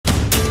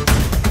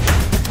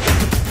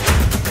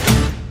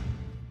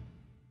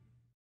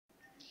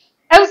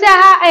say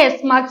ha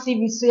smart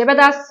TV so you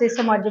better say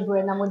some of the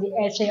brain na mo di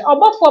ehwe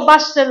obofo ba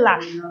Sheila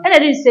e na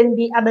dey nsem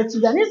bi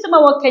abatuga ne nsem a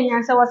wo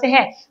Kenya say wo say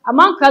hey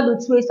amanka do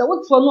tuwe say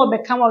wo to no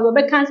obeka wa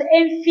obeka say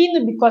emfi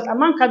no because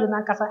amanka do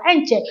na kasa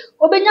enche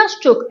obenya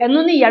stroke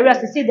eno ne yare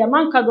asese de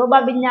amanka do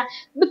oba benya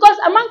because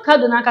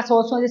amanka do na kasa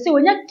wo so say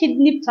wonya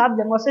kidney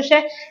problem wo say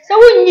say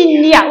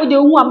wunyi ni a wo de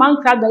hu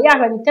amanka do ya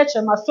hwe ni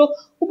tetrama so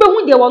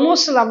ubehu de wono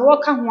Sheila wo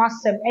ka ho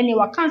asem ene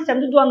wa ka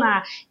asem do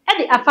na e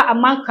de afa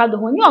amanka do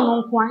ho nyi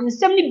ono nko a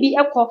nsem ni bi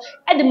ekọ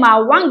e de ma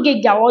 1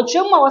 gig a wo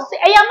twem wo se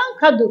e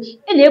amanka do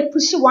e na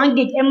epushi 1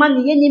 gig e ma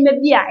ne ye nyema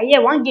bi a e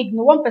 1 gig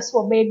no 1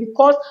 person obey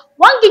because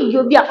 1 gig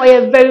obi a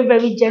oye very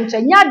very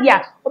gentle nya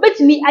bia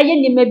obetimi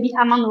aye nyema bi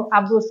ama no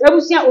abros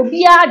ebusia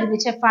obi a de ne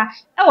chefa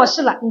e wo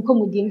Sheila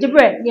nkomodiem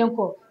debre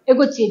yenko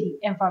egotie bi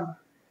emfa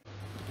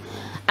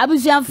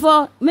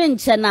abusianfo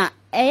menche na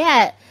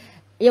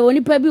ye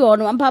woni pa bi wo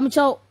no ampam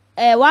chew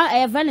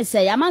vene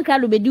say amanka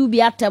do bedi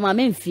ubi atam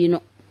amemfi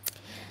no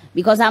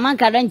because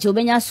amanka do nche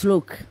obenya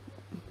stroke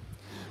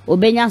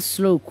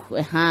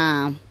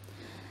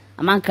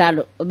amanka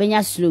do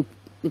obenya stroke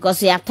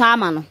because ya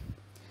tama no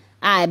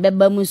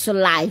beba mu so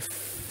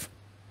life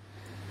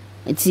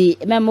eti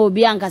memo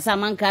obi ankasa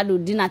amanka do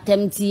di na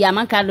temti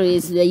amanka do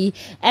yi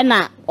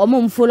na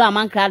omumfolo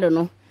amanka do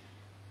no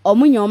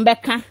omunyom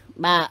beka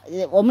ba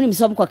omunim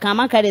so kwa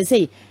amanka do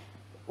say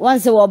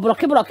once we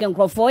block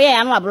nkrofo ye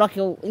anu block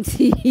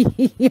nti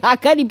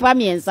akadi pa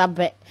mi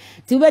ensape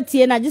ti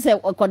wetie na je se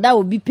okoda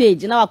obi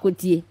page na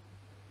wakotie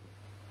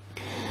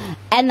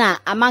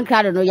ena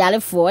amanka no yale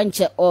fo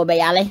enche obe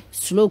yale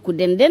stroke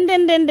den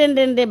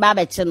ba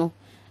be che no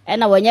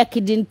ena wonya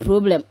kidney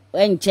problem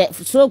enche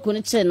stroke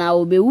no che na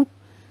obewu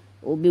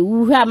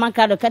hu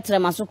amanka do ketre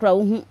masokra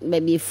wo hu be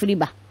be free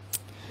ba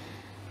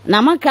na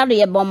amanka do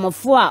ye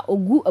bomofo a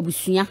ogu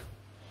abusua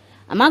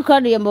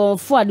amanka do ye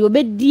bomofo a de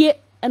obedie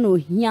ana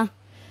ohia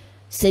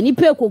se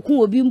nipa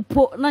ekokun obi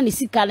mpo na ne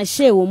sika ne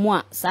hye wo mu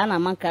a saa na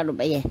amanka do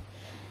be ye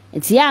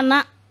enti ya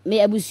na me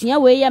abusua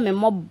we ye me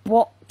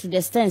mobo to the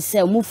extent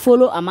say mu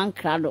follow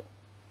amanka do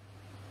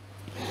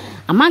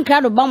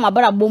ba mu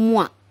abara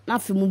bomu a na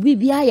fe mu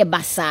bibia ye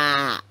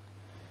basa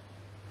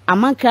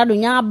amanka do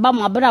nya ba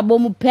mu abara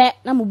bomu pe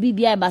na mu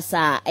bibia ye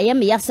basa eye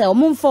me ya say o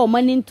mu mfa o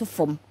mani nto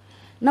fom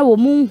na wo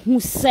mu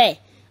hu say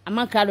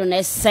amanka do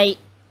na say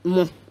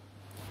mu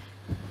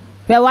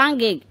pe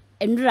wange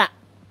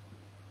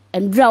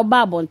endra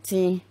oba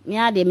bonten me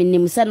ade me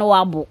nim se no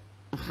wabo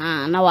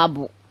na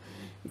wabo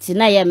ti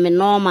na ye me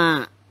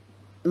normal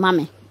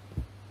mame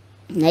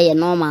na ye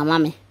normal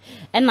mame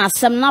na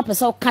asem na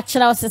pese o ka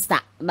kire o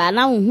sister ba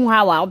na hu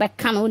ha wa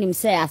obeka na onim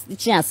se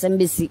achi asem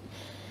besi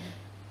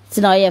ti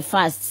na ye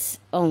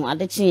fast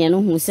ade chi ye no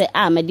hu se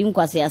medi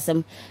nkwase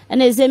asem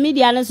na ese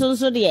media ne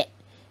so de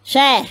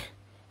she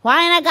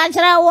why na ka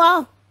kire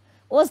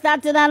wo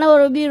start na na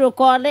obi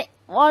record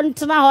on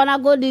tuna ho na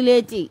go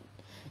delete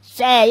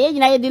share ye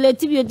nyina ye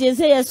delete bi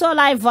say so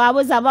live for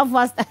abo saba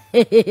fast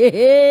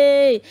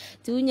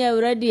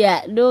tunya ready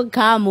don't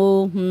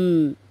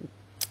come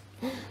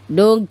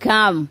don't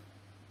come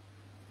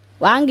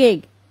 1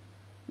 gig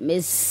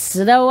miss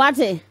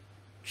rawate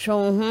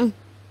chon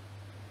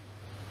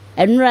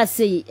enra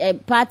say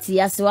party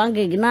as 1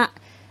 gig na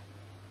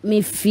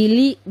me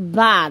feel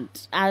bad.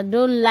 I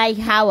don't like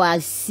how I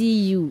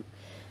see you.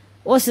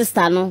 O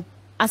sister no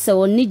asa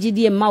woni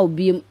gidi ma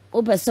obi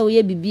o pese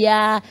oye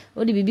bibia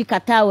o de bibi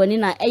kata woni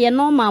na eye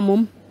normal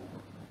mom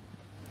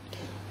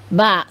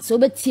ba so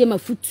betie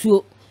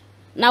mafutuo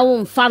na wo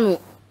mfa no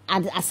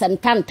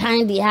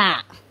asantantan di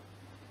ha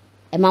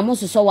e mamo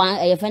so wan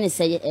eye fa ne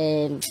se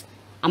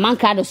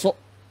amanka do so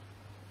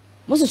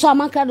mo so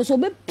amanka do so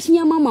be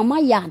pia mama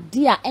ya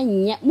de a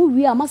enye mo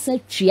wi amasa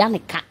twia ne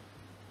ka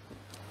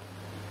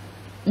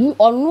mu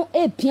onu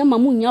pia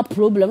mama nya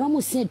problem na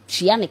mo se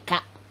twia ne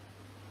ka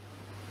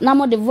na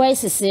mo the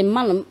voices say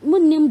man mo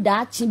nim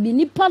da chi bi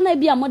nipa na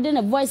bia mo de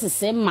ne voices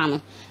say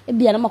man e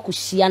bia na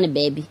makohia ne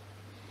baby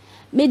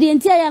me de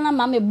ntia ya na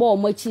ma me bo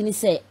mo chi ni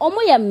say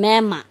omo ye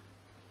mema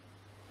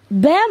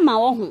bema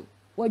wo ho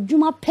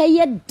wadwuma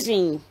peye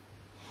din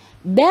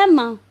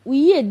bema wo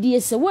ye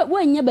die se wo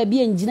anya ba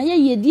bia ngina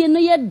ye die no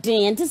ye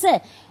din enti say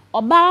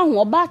oba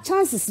ho oba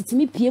chances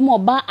timi pie mo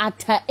oba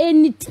at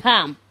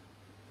anytime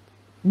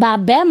ba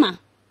bema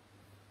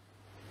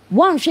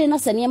wan hwe na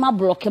se niema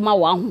block ma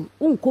wa ho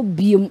unko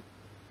biem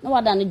na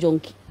wada ne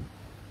jonki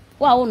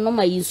wa wo no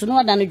ma yiso na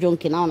wada ne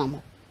jonki na ona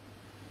mo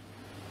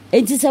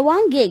enti se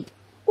 1 gig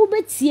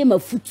ubetie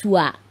mafutu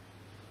a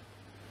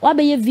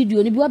wabe ye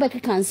video ni bi wabe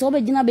kekanse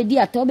wabe gina be di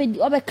ata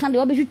wabe kan de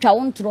wabe hwetwa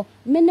wo ntro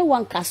me ne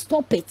wan ka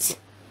stop it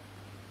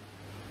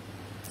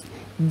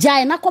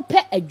jai na kope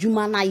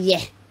adwuma na ye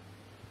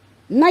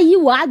na yi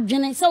wa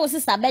adwene se wo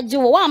sister beje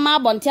wo wa ma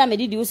abonte a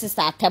medidi wo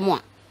sister atemo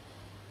a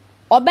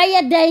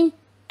obeye den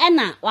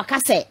ena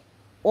wakase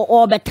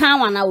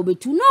obetan wana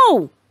obetu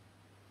no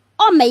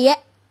o meye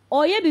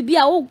oye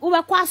bibia wo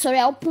be kwa asore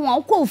a wo pon a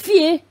wo ko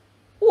fie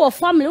wo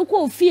family wo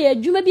ko fie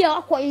adwuma bia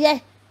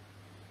akoye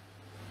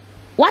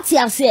what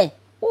you say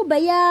o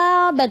be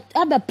ya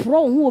be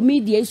pro hu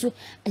media so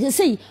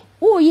say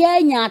wo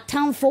ye nya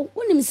atamfo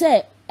wonim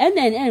se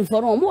enen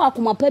for no mo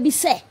akoma pa bi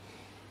se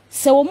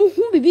wo mu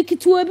hu bibi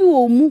kituwa bi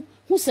wo mu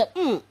hu se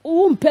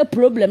wo mpe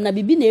problem na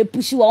bibi na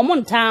epushi wo mo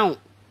ntan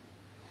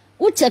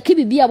wo check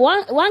bibi a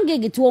 1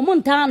 gig to wo mo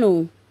ntan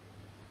no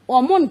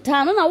wo mo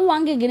ntan na wo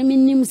 1 gig ni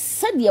minim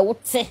sade wo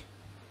te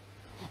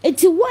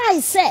eti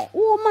why say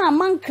wo ma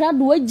mankra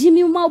do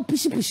agimi ma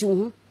pushi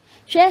hu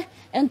hwe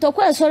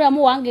entokwa esori am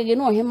 1 gig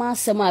no hema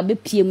asem a be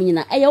pie mu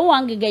nyina eye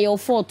 1 gig ye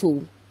fault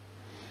o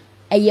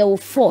eye wo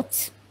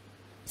fault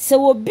se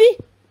wo bi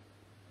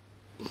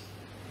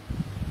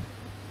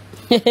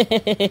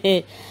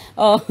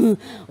oh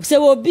se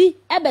wo bi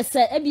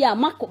ebese ebia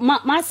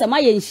ma asem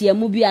aye nhia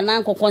mu bi ana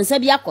nkokonsa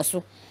bi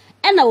akoso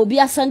e na obi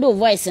asende o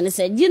voice ne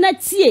se gina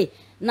tie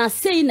na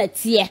sei na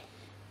tie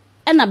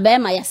e na be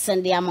ma ya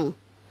sende amon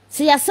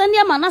se ya sende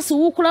ama na se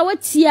wo kura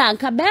watie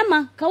anka be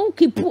ma ka wo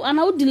kipu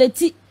ana wo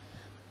dileti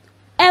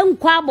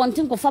enkwa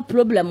abonten kofa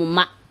problem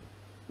ma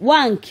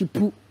wan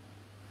kipu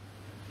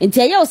enti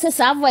ye wo se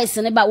sa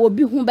voice ne ba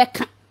obi hu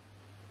beka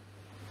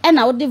e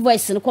na wo de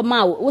voice ne ko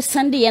ma wo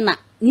sende ye na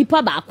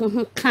nipa ba ko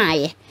hu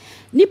kaaye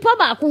nipa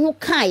ba ko hu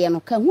kaaye no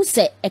ka hu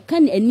se e ka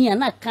ani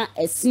ana ka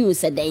asin o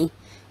se den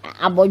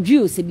abodwe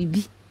o se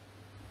bibi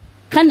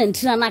ka na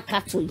ntina na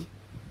ka to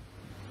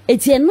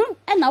eti no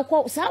e na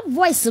ko sa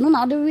voice no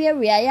na de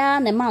we ya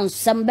na ma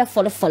nsam be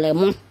fole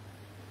mo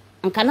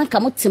anka na ka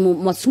motemu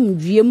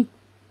masumdwiem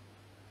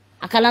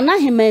akala na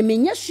hema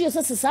menya hwe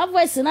se sa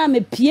voice na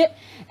mepie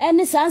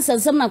ene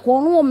sansensem na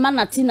ko no ma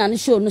na tina ne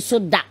show no so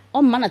da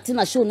o ma na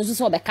tina show no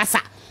so be kasa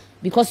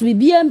because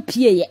bibi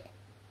ampie ye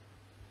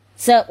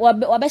se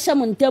wabe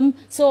shamuntem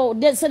so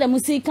de se de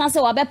musika se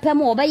wabe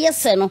pem wabe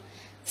yese no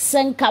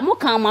senka mo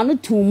kan ma no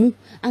tumu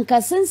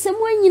anka sensem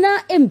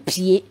anyina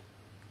empie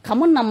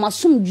kamo na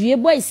masumdue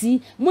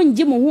boysi mo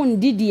ngi mo hu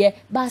ndidie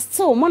ba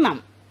still monam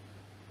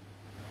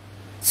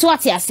so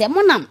ati ase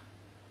monam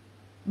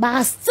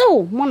ba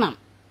still monam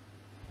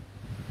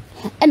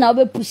ena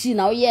obe pushi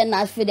na oye na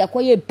afede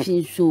akoye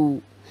pinso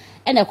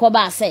ena ko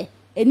ba se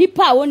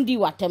enipa wondi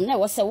watem na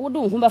wo se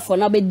wodo hu befo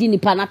na be di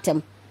nipa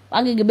natem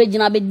wangege be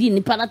gina be di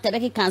nipa natem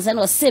ke kanse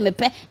na o se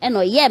mepe ena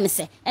oye me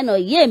se ena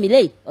oye mi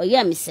le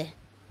oye me se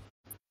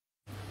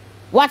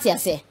what ya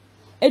say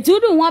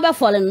etudu hu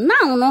befo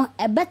now no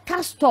e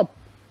better stop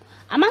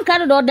amanka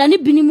do dani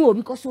binimu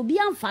because obi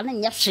amfa na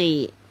nya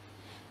hwe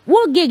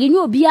wo gege ni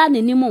obi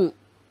ananimu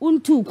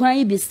untu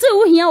kwan bi still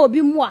wo hia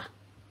obi moa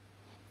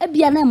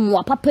ebia na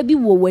moa papa bi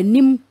wo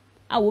wanim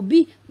a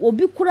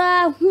obi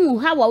kura hu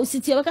ha wa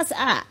ositi we kase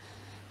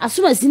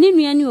asoma sini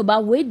nua ni oba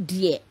we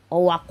die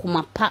o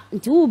wakoma pa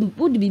nti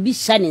wo di bibi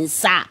hya ne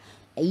nsa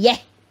ye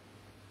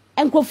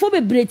enkofo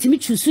bebreti mi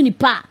twusu ni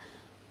pa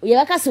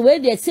ye kase we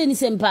die se ni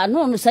sempa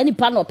no sani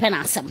pa no pe na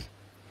asem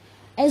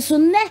enso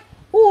ne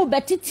wo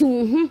betiti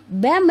hu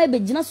be ma be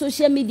gina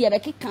social media be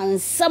ke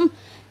kansam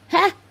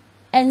ha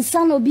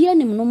ensa no bi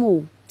anim no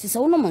mo ti se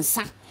wo no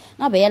nsa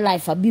na be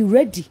life be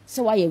ready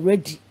so why you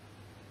ready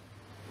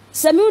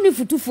sami uni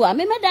futufu a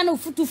me meda no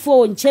futufu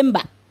o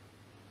nchemba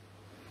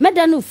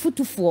meda no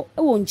futufu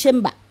e wo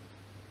nchemba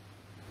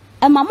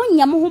e mamo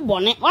nyam ho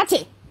bone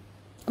wate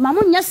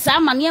mamo nya sa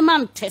amane ma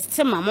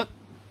nteste mamo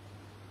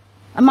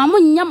mamo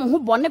nyam ho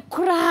bone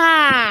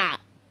kra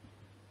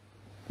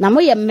na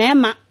mo ye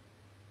mema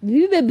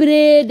bibi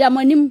bebre da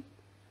manim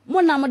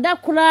mo na mo da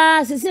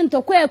kra sese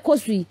ntokwa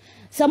ekosui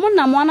se mo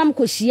na mo anam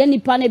kohie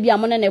nipa na bia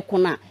mo ne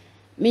kona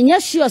menya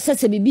hwe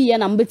osese bibi ye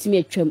na mbetimi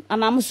atwam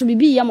anam so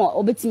bibi ye mo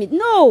obetimi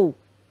no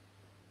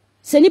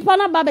se nipa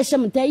na ba be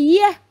hyemta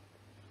ye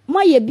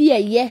mo ye bi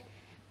ye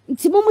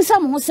nti mo musa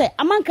mo se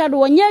amanka do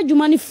wonya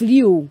adwuma ne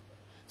free o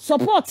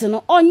support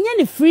no onye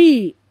ne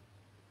free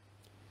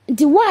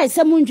nti why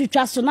se mo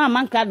ntwitwa so na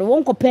amanka do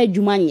won kopa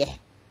adwuma nye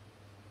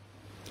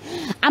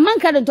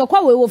amanka do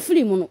tokwa we wo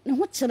free mu no ne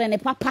ho kire ne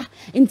papa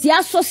nti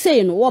aso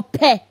sei no wo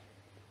pe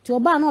ti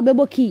oba na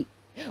obeboki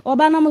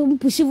oba na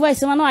pushi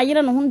voice ma no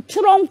ayire no ho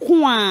ntro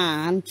nko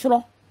a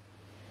ntro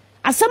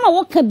asama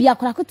wo ka bia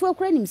kora koto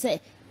akora nim se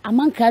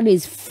amanka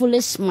is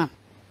foolish man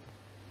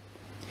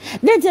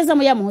then tell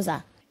some ya mo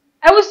za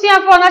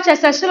awusiafo na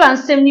chese Sheila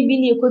nsem ni bi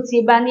ni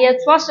ekoti ba na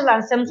yeto Sheila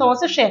nsem so wo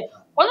se hwe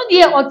ono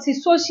de oti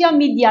social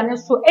media ne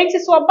so enti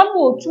so oba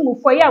mo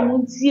otumufo ya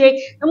muntie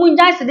na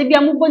munja se de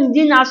bia mo boni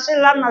di na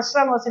Sheila no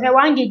se he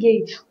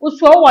wangege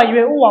uso wo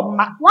wire wo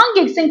ma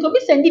wangege senko bi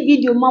sendi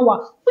video ma wa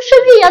wo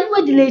hwe ya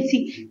no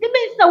delete de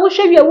ben na wo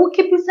hwe ya wo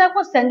keep se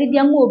ko sendi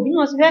dia mo obi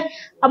no se he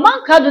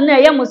amanka do na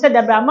ya mo se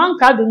da bra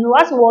amanka do no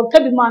as wo ka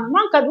bi man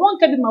amanka do won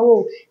ka bi ma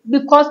wo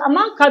because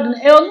amanka do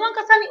e ono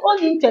ankasa ni all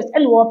interest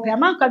and wo pe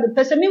amanka do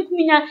pese min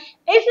kuminya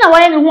enti na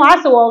wa ye ne ho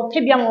as wo ka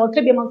bi ma wo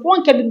ka bi ma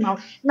won ka bi ma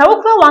na wo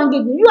kra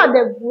wangege you are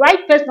the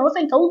right person. I was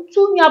saying, "Can you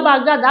tell me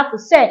about God?" That could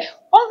say,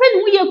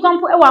 Onven we ye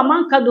kwampo e wa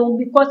mankado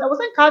because I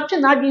wasn't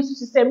catching na adwin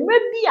so say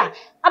maybe a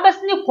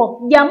abesne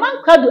kọ dia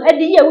mankado e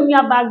de ye onua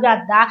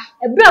Agradaa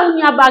e bra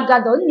onua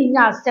Agradaa oni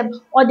nya asem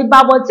o de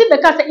baboti be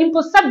ka say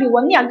impo sabi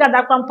woni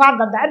Agradaa kwampo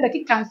adada e be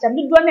kika ansem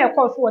ni do na e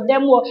kọ so wo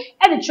dem wo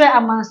e de try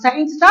amansa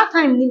into that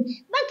time ni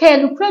na ka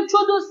no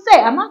kratwo do say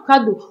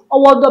amankado o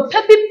wo do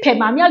pepi pe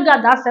ma mi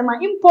Agradaa asem a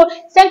impo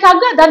senka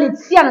Agradaa ne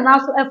tia na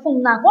so e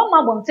fun na ko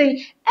ma bonten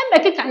e be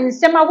kika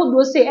ansem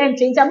awodo say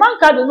entwe nti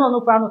amankado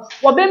no kwa no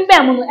wo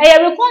bembem no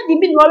e recording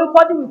bi no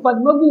recording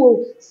magu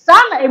o sa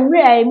na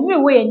emre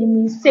we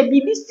anim se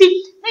BBC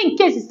in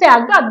case say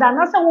Agradaa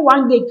na say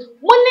 1 gig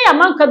money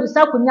amankado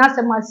sa kunya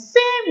asema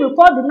same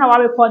recording na wa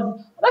recording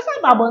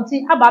obesa ba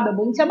bonti aba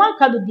bebo nti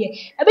amankado de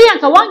e be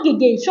yanka 1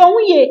 gig so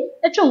huye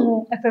etwe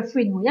ho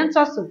efefree no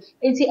yento so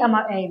enti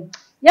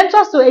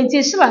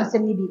enti Sheila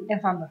nsem ni bi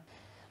enfamba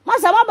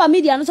masa baba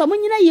media no so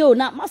munyina ye o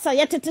na masa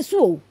yetete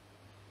so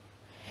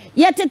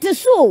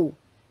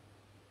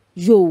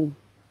yo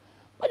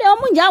ode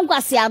omunja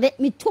nkwase ade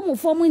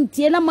mitumufo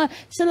muntie na ma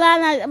Sheila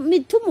na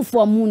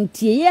mitumufo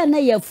muntie ye na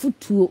ya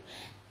futuo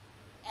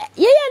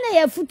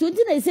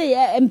ndi na say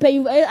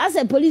empen as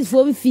a police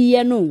for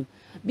fie no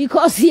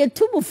because ye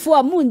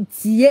tumufo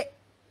muntie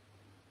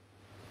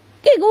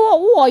kigo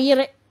wo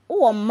yire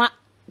wo ma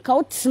ka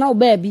wotena wo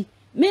baabi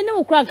me ne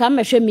wo kra ka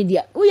mehwe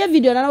media wo ye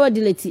video na wa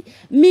delete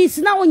miss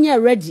na wo nya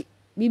ready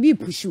bibi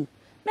pushu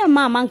me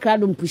ma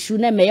mankado pushu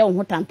na me ye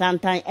wo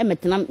tantantan e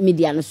metena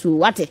media no so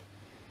wate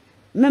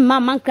me ma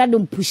mankado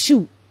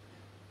pushu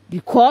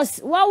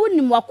because wa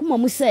wonim wakoma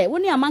mu say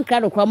woni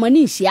amankado kwa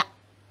mani hia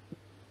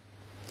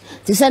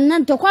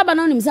tisan to kwa ba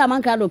na wonim say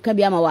amankado ka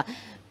bia ma wa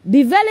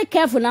be very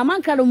careful na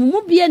amankado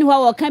mu bia ni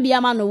wa ka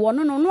bia ma no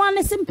wono no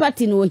ane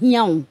sympathy no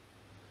hia wo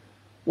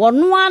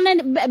wono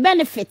ane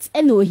benefit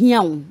e no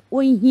hia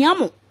wo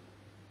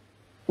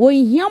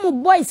hia mo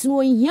boys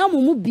wo hia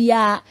mo mu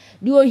bia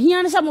de o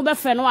hia ne say mo be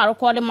fe no wa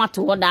record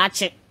mato wo da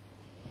ache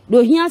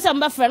do hia say mo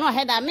be fe no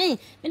head me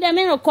de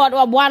me record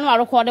wo boa no wa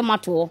record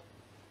mato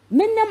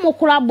me ne mo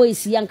kura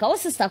boys yanka wo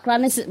sister kura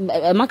ne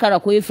makara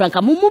ko ye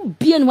franka mo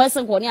bia no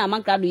wese ko ne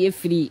amakara do ye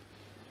free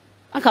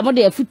aka mo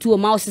de afutuo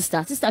ma wo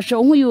sister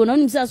hwe ho yi no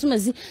nim say so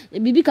mazi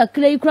bibi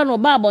kakra yi kura no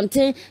ba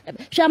bonten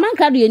hwe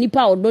amakara do ye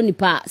nipa odo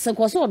nipa se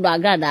ko so odo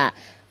Agradaa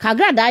ka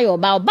Agradaa yo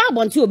ba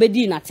bonten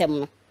obedi na tem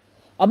no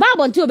oba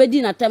bonten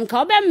obedi na tem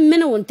ka obe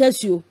mmene won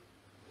tasuo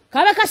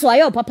ka be ka so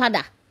ayo papa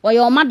da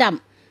oyo madam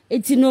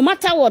eti no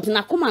matter what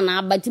na kuma na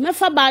abati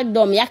mefa ba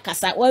dom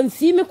yakasa wan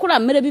fi me kura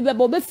mere bi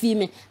bebo be fi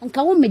me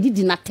nka wo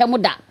medidi na tem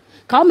da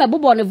ka wo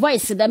mebobo ne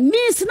voice da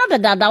means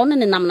na da wo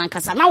ne nam na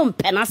nkasa na wo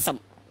mpe na asem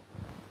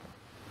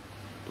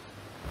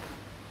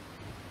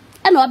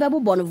ena wo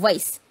bebobo ne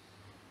voice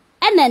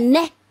ena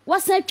ne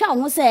wasa twa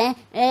ho se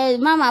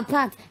mama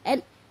pat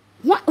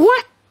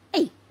what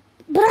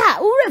bra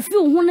wo refi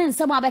ho ne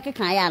nsem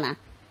abekeka ya na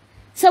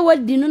se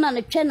wadi no na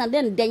ne twa na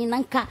den na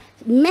nka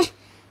me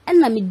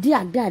ena me di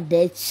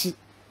Agradaa chi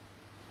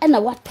ena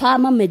watwa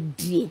ma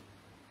medie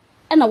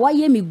ena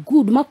waye me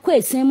good makwa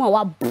esen ma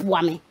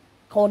waboa me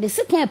ka o de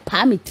sekan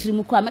pa me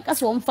tirim kwa me ka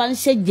se wo mfa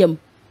nhye gyam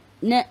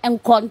ne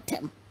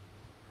enkontem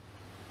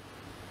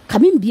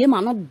kamin bie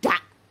ma no da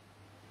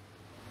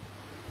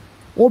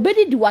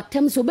obedi di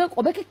watem so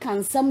obeke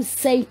kansam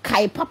sei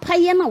kai papa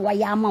ye na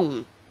waya ama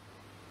wo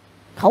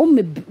ka wo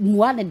me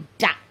mua ne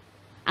da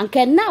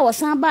anka na wo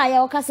san ba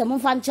ya wo ka se mo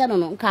mfa nche no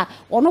nka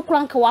ono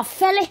kura nka wa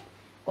fele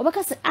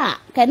obeka se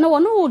ka na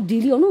wono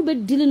dili ono be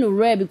dili no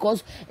rare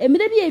because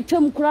emide bi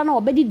etwam kura na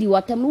obedi di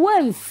watam no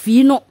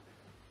wanfi no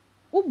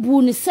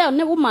ubu ni se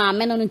ne wo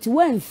maame no nti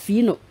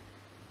wanfi no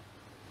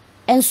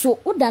enso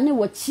udane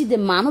wachi de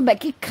ma no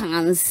beki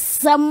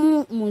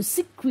kansam mu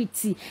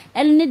security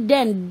ene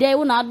den de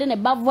wo na de ne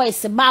ba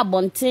voice ba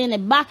bonten ne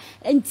ba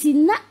nti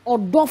na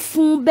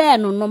odofun be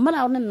no no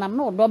mara ne nam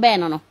na odo be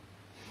no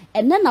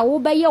ene na wo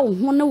be ye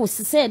ho ne wo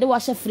sese de wa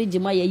hye fridge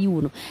ma ya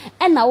yiwu no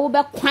ena wo be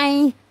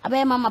kwan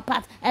abe mama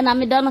pat ena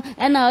me da no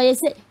ena ye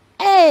se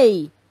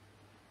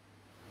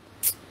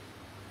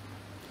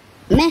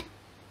me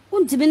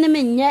untimi ne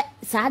menye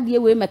saade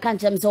we me kan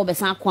chem se wo be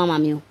san kwa ma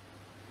me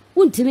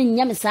untimi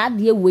nya me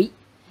saade we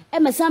e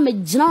me san me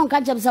gina on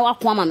kan chem se wa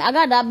kwa ma me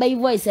Agradaa ba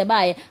voice e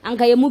ba ye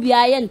anka ye mu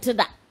bia ye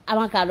ntida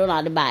amanka do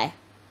na de ba ye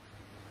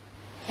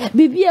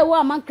bibi e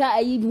wa manka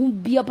ayi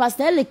bia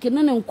pastor leke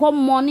no ne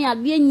nkommo ne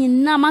ade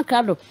nyina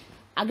manka do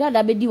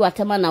Agradaa be di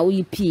watama na wo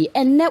yipi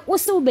enne wo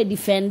se wo be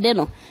defend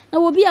no na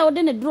wo bia wo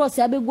de ne draw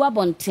se abegu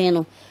abonten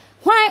no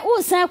hwan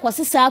wo san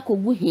kwosesa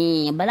akogu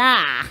he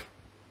bra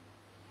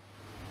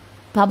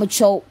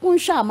pabucho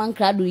unsha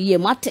manka do ye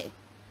mate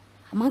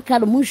manka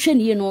do munhwe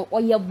ne no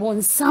oye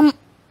bonsam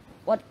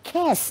what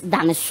cares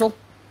dan so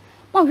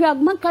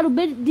manka do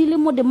be dili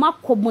mo de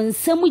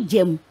makobonsam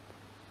gem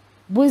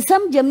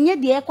bunsam jamnye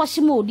de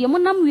ekwashi mo de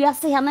monam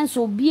wiase ha nan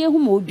so bie hu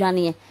mo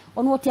odwane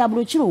ono wote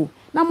abrochiro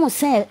na mo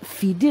se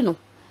feed no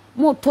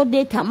mo to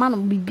data man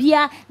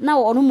bibia na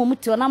ono mo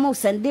muti na mo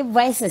send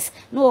devices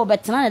no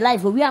betena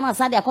live we na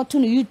sade akoto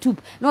no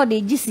YouTube na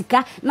de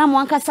gisika na mo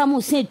anka sa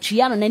mo se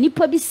tua no na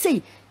nipa bi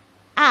sei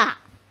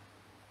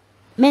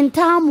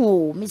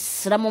mentamo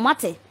misra mo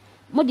mate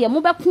mo de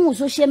mo be kun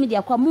social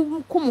media kwa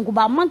mo kum go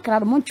ba mankra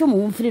mo ntwe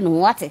mo mfiri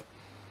no wate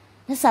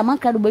na sa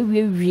mankra do ba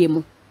wie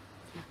mo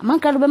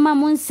mankra do be ma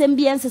mo nsem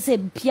bi ense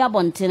pia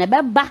bonte na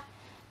be ba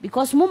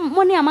because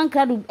mo ne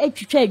mankra do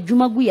atwitwa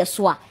adwuma gu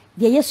yeso a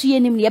de yeso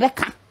yenim ne ye be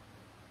ka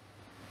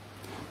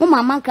mo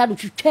mankra do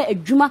twitwa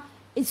adwuma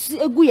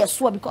egu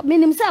yeso because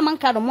menim se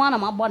mankra do mo ana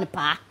ma bone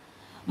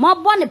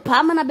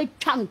pa mana be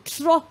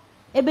twantro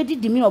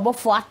ebedi mi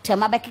obofo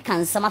atema be keka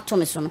nsama to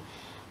me so no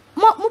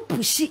mo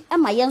pushi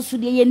ama yenso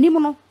de yenim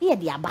no ye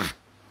de aba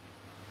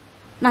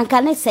na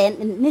nka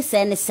ne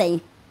sen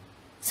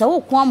se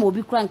wo ko ama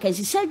obi kura nka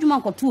hihye adwuma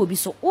nkoto obi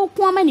so wo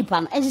ko ama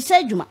nipa no hihye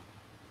adwuma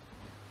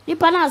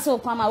nipa na se wo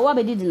ko ama wo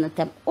abedi di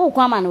natam wo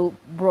ko ama no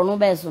bro no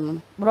be so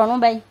no bro no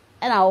be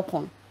na wo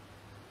ko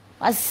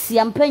asi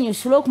ampanyu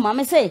stroke ma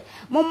me say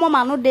mo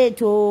ma no de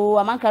to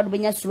amanka do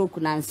benya stroke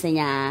na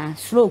nsenya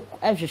stroke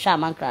ehwehwe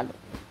amanka do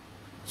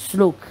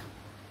stroke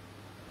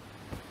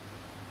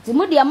ti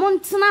mo dia mo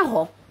ntena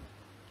ho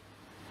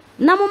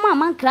na mo ma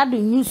amanka do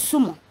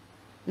nyusumo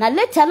na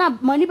later na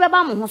mani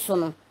beba mo ho so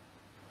no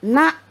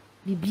na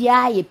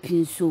bibia ye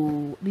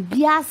pinso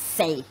bibia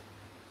sei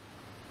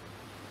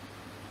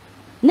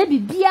na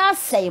bibia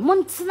sei mo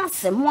ntena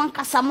se mo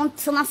ankasa mo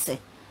ntena se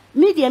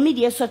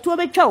media so to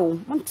betwa wo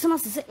mo ntena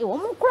se e wo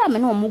mo kura me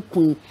na mo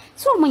kun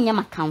se wo nya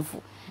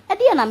makamfo e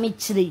de na me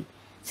kire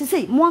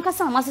se mo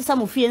ankasa na masesa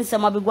mo fie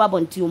nsem abegu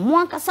abonti mo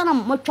ankasa na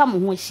mo twa mo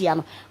ho ahia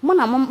no mo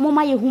na mo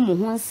ma ye hu mo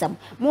ho nsem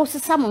mo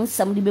sesa mo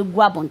nsem de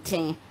begu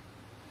abonten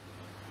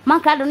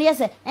manka do no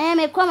yese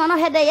me kwama no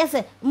hede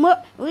yese mo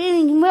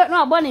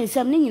no abone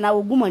nsem ni nyina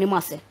ogu mani mo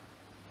ase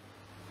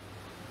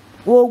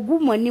ogu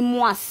mani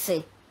mo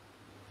ase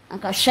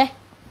anka hwe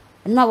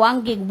na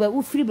wange gbe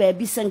ufiri ba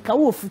bi senka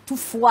wo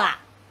futufo a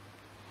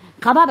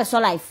ka ba be so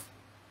life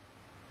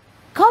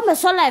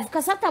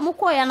kasata mo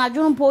ko ya na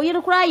dwon po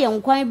yire kura ye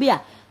nkwan bi a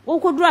wo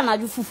kodura na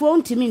dwu fufuo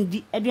ntimi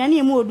ndi aduane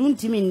e mu odu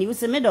ntimi ndi wo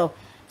se me do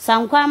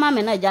sankwan ma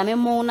me na ja me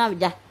mo na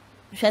ja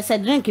hwe se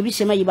drink bi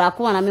shema yi ba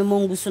ko na me mo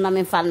ngusu na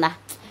me fanda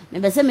me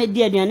be se me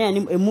di aduane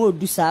ani e mu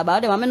odu sa ba wo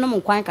de ma me no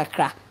nkwan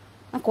kakra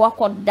na ko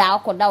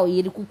akoda o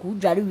yire kuku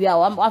dware wi a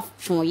wa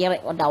twon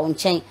yire oda wo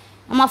nchen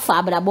ama fa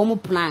abrabo mu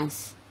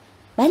plans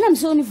ba na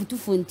mso ni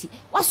futufo nti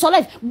wa so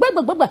life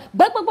gbagba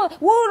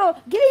woro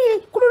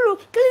giri kululu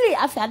kili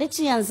afia de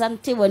chi yansan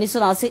te woni so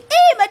na say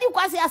madi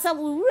kwase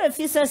asabu wure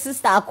fi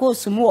sister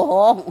akosu mu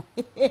ho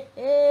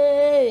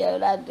ya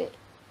lade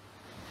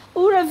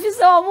wure fi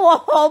so mu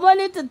ho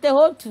bani tete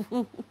hotu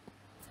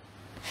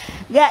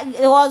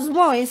it was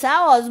more is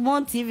I was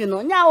more TV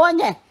no nya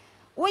wonye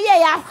wo ye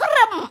ya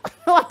hram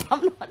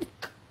watam no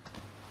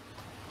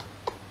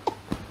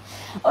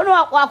ono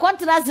wa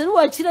kontra siru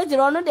wa chire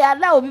ono de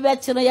ala obi be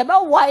chire ye be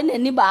wine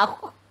ni ba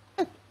ko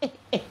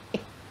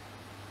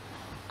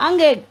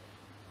ange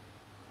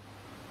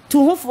tu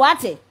hufu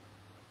ate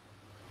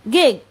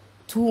gig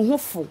tu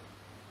hufu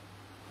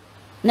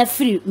na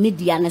free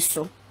media ne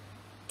so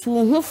tu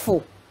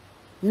hufu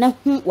na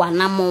hu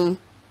wanamon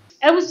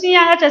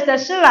Ebusia atese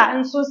Sheila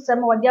nso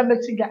sem wodi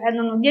abetuga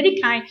eno no de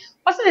di kan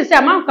wose se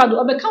amankado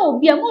obeka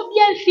obi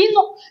amfi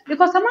no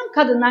because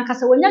amankado na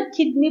nkasa wonya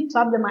kidney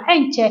problem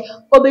enche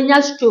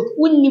obenya stroke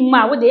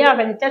unima wo de ya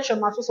ventilation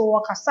ma so wo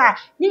kasa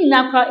ni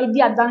nyina kwa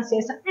edi adance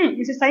esa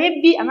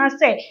nsisaye bi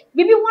anase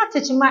bibi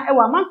watechima e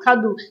wa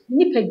amankado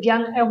ni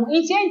paduan eho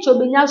enti enche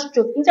obenya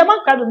stroke enti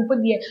amankado mpo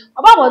de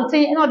oba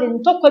wonten eno de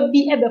ntokwa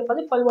bi ebe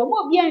fole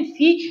wo obi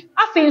amfi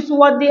afen so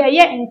wo de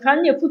ye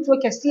nkran na futuo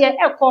kese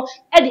ekọ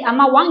edi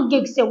ama 1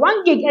 gig say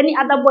 1 gig any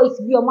other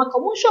boys be o maka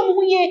won show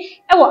mu ye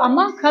e wo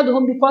amankado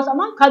home because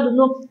amankado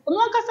no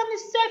kasa ni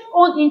self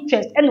own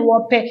interest and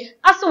wo pe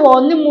as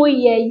wo ni mu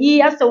ye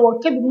yi as wo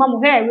ke bi mamu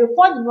he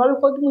record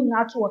mu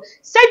na to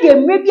say de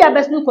mre bi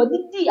abes no ko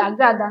di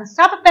Agradaa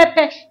sa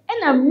pepe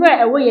na mre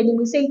e wo ye ni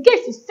mu say in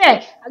case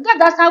say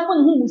Agradaa sa bo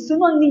hu musu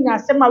no ni nya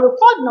se ma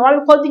record na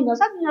recording no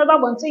sa ni ba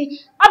bonten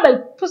aba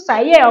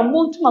pusa ye o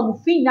mu ntuma go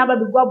fi na ba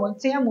be go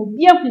bonten am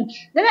obi ehu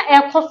na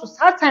e cost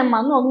sa time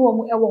ma no wo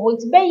mu e wo ho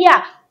ti be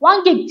ya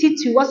 1 gig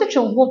titi was a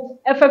chongo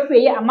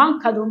efefre ye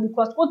amankado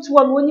because what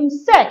one wonim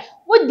say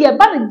would the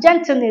bad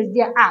gentleness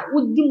there are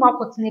would di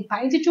makotene pa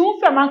nti chongo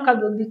fe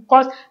amankado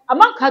because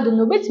amankado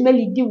no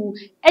betimeli di wu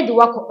e di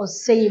wako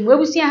oseye we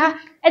busia ha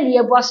e di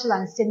ye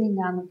boasla nsemi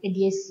nya no e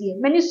di esie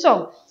many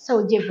so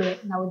jebre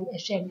na wo di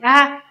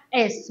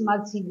ehwe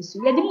smart TV so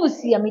ye di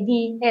musi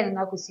amedi e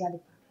na kosi ade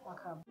pa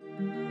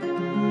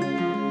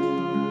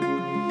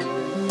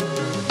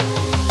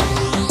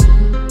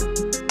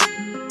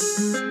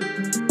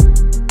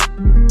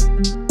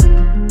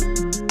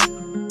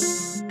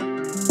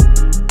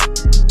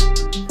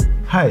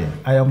Hi,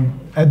 I am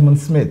Edmund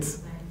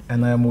Smith,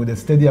 and I am with the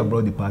Study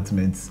Abroad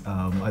Department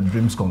at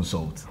Dreams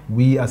Consult.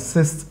 We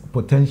assist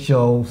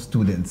potential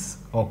students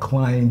or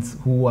clients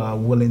who are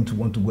willing to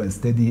want to go and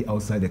study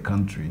outside the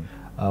country.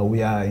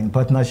 We are in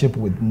partnership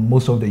with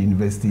most of the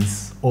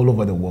universities all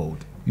over the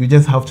world. You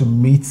just have to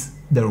meet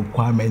the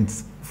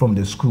requirements from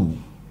the school.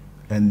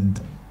 And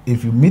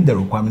if you meet the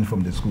requirement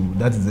from the school,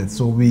 that is it.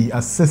 So we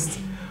assist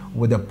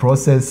with the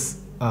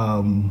process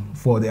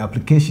for the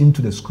application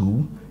to the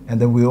school,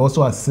 and then we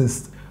also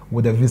assist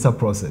with the visa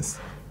process.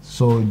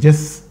 So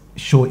just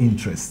show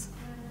interest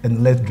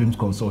and let Dreams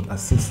Consult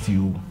assist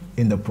you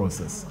in the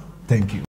process. Thank you.